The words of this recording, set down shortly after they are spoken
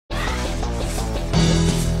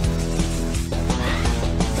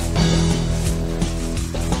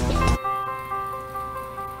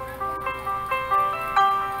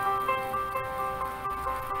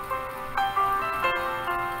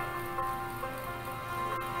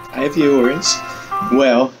Hi viewers.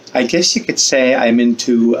 Well, I guess you could say I'm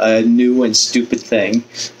into a new and stupid thing.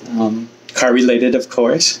 Car related, of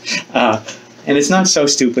course. And it's not so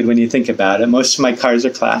stupid when you think about it. Most of my cars are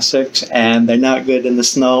classics and they're not good in the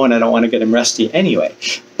snow and I don't want to get them rusty anyway.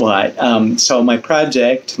 But so my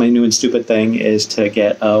project, my new and stupid thing, is to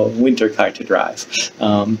get a winter car to drive.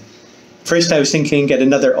 First I was thinking get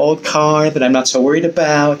another old car that I'm not so worried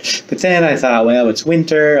about, but then I thought, well, it's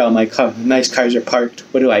winter, all my nice cars are parked,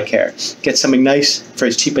 what do I care? Get something nice for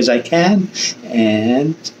as cheap as I can,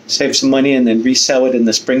 and save some money and then resell it in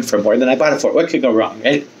the spring for more than I bought it for. What could go wrong,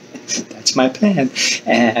 right? That's my plan.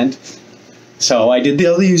 And so I did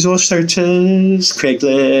all the usual searches,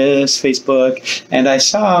 Craigslist, Facebook, and I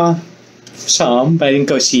saw some, but I didn't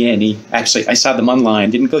go see any. Actually, I saw them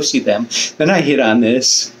online, didn't go see them. Then I hit on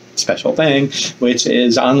this special thing, which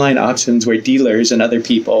is online auctions where dealers and other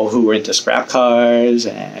people who are into scrap cars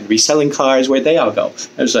and reselling cars, where they all go.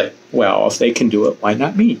 I was like, well, if they can do it, why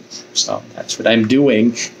not me? So that's what I'm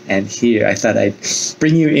doing. And here I thought I'd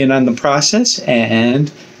bring you in on the process,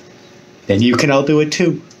 and then you can all do it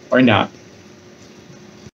too, or not.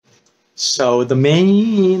 So the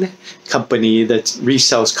main company that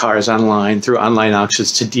resells cars online through online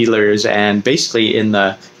auctions to dealers, and basically in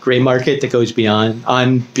the gray market that goes beyond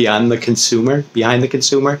the consumer, behind the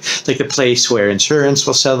consumer, like the place where insurance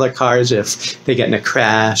will sell their cars if they get in a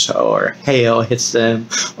crash or hail hits them,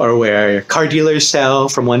 or where car dealers sell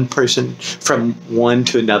from one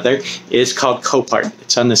to another, is called Copart.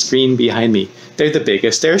 It's on the screen behind me. They're the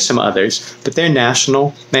biggest. There are some others, but they're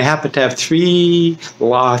national. They happen to have 3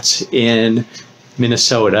 lots in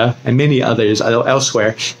Minnesota and many others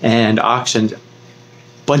elsewhere, and auctions a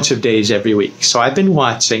bunch of days every week. So I've been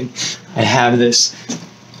watching. I have this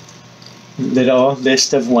little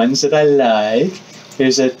list of ones that I like.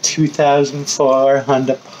 There's a 2004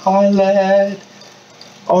 Honda Pilot,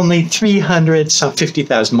 only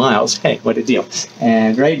 50,000 miles. Hey, what a deal.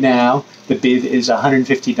 And right now, the bid is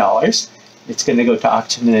 $150. It's going to go to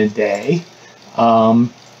auction in a day.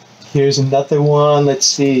 Here's another one. Let's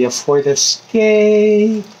see, a Ford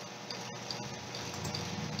Escape.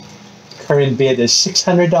 Current bid is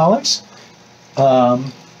 $600.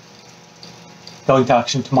 Going to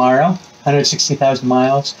auction tomorrow. 160,000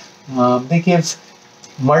 miles. They give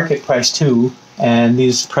market price too, and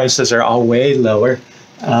these prices are all way lower.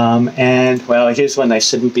 And well, here's one I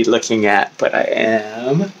shouldn't be looking at, but I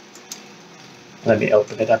am. Let me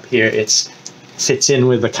open it up here. It fits in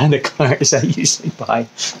with the kind of cars I usually buy.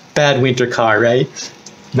 Bad winter car, right?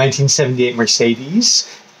 1978 Mercedes.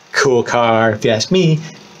 Cool car, if you ask me.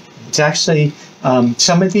 It's actually,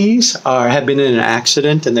 some of these have been in an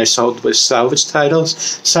accident and they're sold with salvage titles.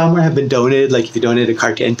 Some have been donated, like if you donate a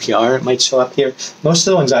car to NPR, it might show up here. Most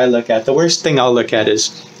of the ones I look at, the worst thing I'll look at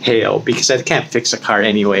is hail, because I can't fix a car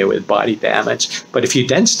anyway with body damage. But a few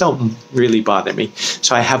dents don't really bother me.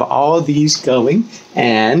 So I have all these going,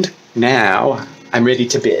 and now I'm ready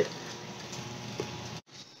to bid.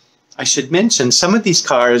 I should mention some of these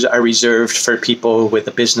cars are reserved for people with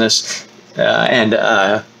a business and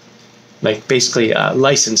like basically a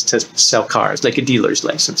license to sell cars, like a dealer's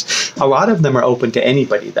license. A lot of them are open to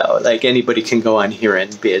anybody though, like anybody can go on here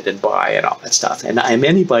and bid and buy and all that stuff. And I'm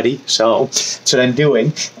anybody, so that's what I'm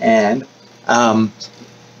doing. And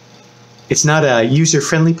it's not a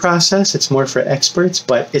user-friendly process, it's more for experts,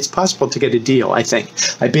 but it's possible to get a deal, I think.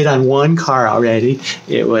 I bid on one car already.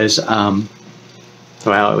 It was, well,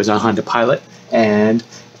 it was a Honda Pilot, and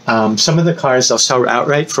some of the cars they'll sell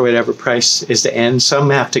outright for whatever price is the end. Some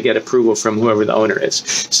have to get approval from whoever the owner is.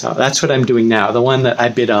 So that's what I'm doing now. The one that I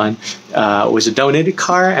bid on was a donated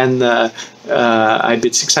car, and I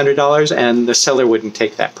bid $600, and the seller wouldn't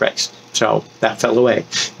take that price. So that fell away.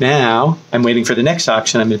 Now I'm waiting for the next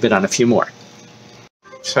auction. I'm going to bid on a few more.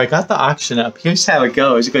 So I got the auction up. Here's how it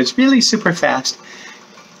goes. It goes really super fast.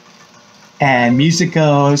 And music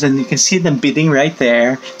goes, and you can see them bidding right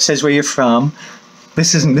there. It says where you're from.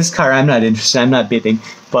 This car, I'm not interested. I'm not bidding,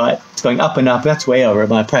 but it's going up and up. That's way over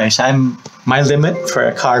my price. My limit for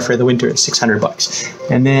a car for the winter is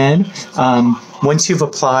 $600. And then once you've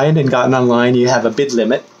applied and gotten online, you have a bid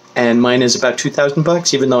limit. And mine is about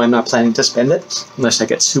 $2,000, even though I'm not planning to spend it, unless I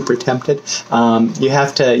get super tempted. You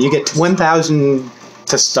get $1,000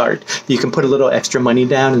 to start. You can put a little extra money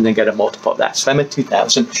down and then get a multiple of that. So I'm at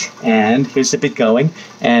 $2,000, and here's the bid going.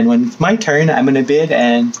 And when it's my turn, I'm going to bid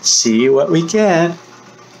and see what we get.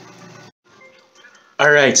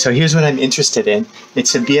 All right, so here's what I'm interested in.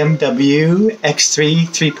 It's a BMW X3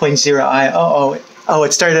 3.0i. Oh,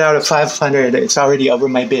 it started out at $500. It's already over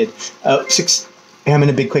my bid. I'm going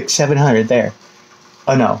to bid quick, $700 there.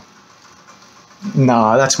 Oh no,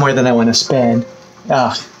 that's more than I want to spend.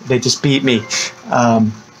 They just beat me. Oh,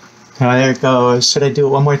 there it goes. Should I do it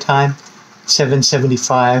one more time?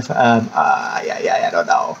 775. I don't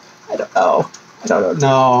know. I don't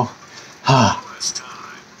know.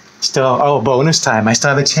 Still, oh, bonus time. I still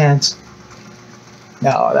have a chance.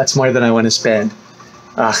 No, that's more than I want to spend.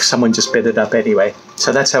 Someone just bid it up anyway.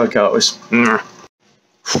 So that's how it goes.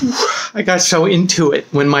 I got so into it.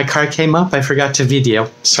 When my car came up, I forgot to video.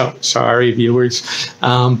 So sorry, viewers.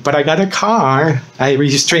 But I got a car. I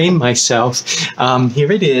restrained myself.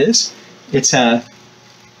 Here it is. It's a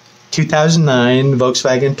 2009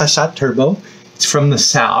 Volkswagen Passat Turbo. It's from the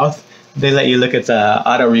south. They let you look at the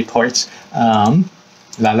auto reports.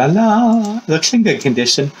 La la la. Looks in good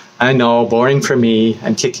condition. I know, boring for me.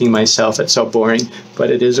 I'm kicking myself. It's so boring.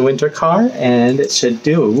 But it is a winter car, and it should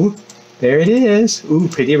do. There it is. Ooh,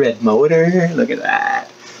 pretty red motor. Look at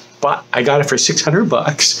that. But I got it for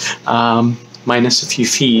 $600, minus a few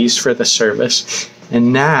fees for the service.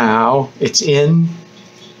 And now it's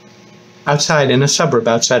outside in a suburb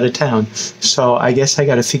outside of town. So I guess I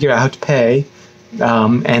got to figure out how to pay.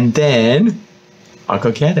 And then I'll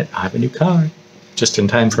go get it. I have a new car. Just in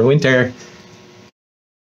time for winter.